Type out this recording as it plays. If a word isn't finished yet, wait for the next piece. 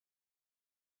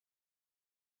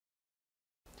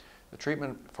The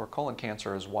treatment for colon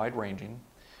cancer is wide-ranging.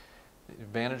 The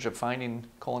advantage of finding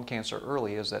colon cancer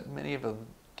early is that many of them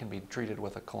can be treated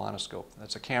with a colonoscope.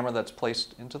 That's a camera that's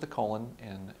placed into the colon,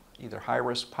 and either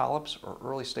high-risk polyps or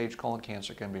early-stage colon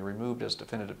cancer can be removed as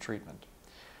definitive treatment.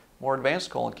 More advanced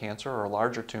colon cancer or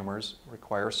larger tumors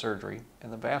require surgery,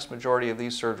 and the vast majority of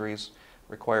these surgeries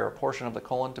require a portion of the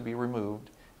colon to be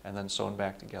removed and then sewn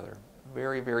back together.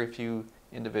 Very, very few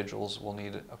individuals will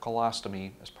need a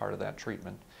colostomy as part of that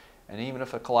treatment, and even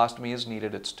if a colostomy is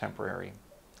needed, it's temporary.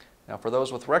 Now, for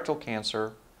those with rectal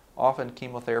cancer, often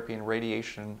chemotherapy and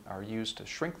radiation are used to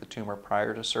shrink the tumor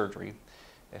prior to surgery.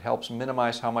 It helps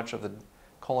minimize how much of the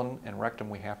colon and rectum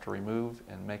we have to remove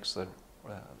and makes the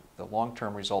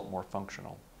long-term result more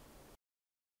functional.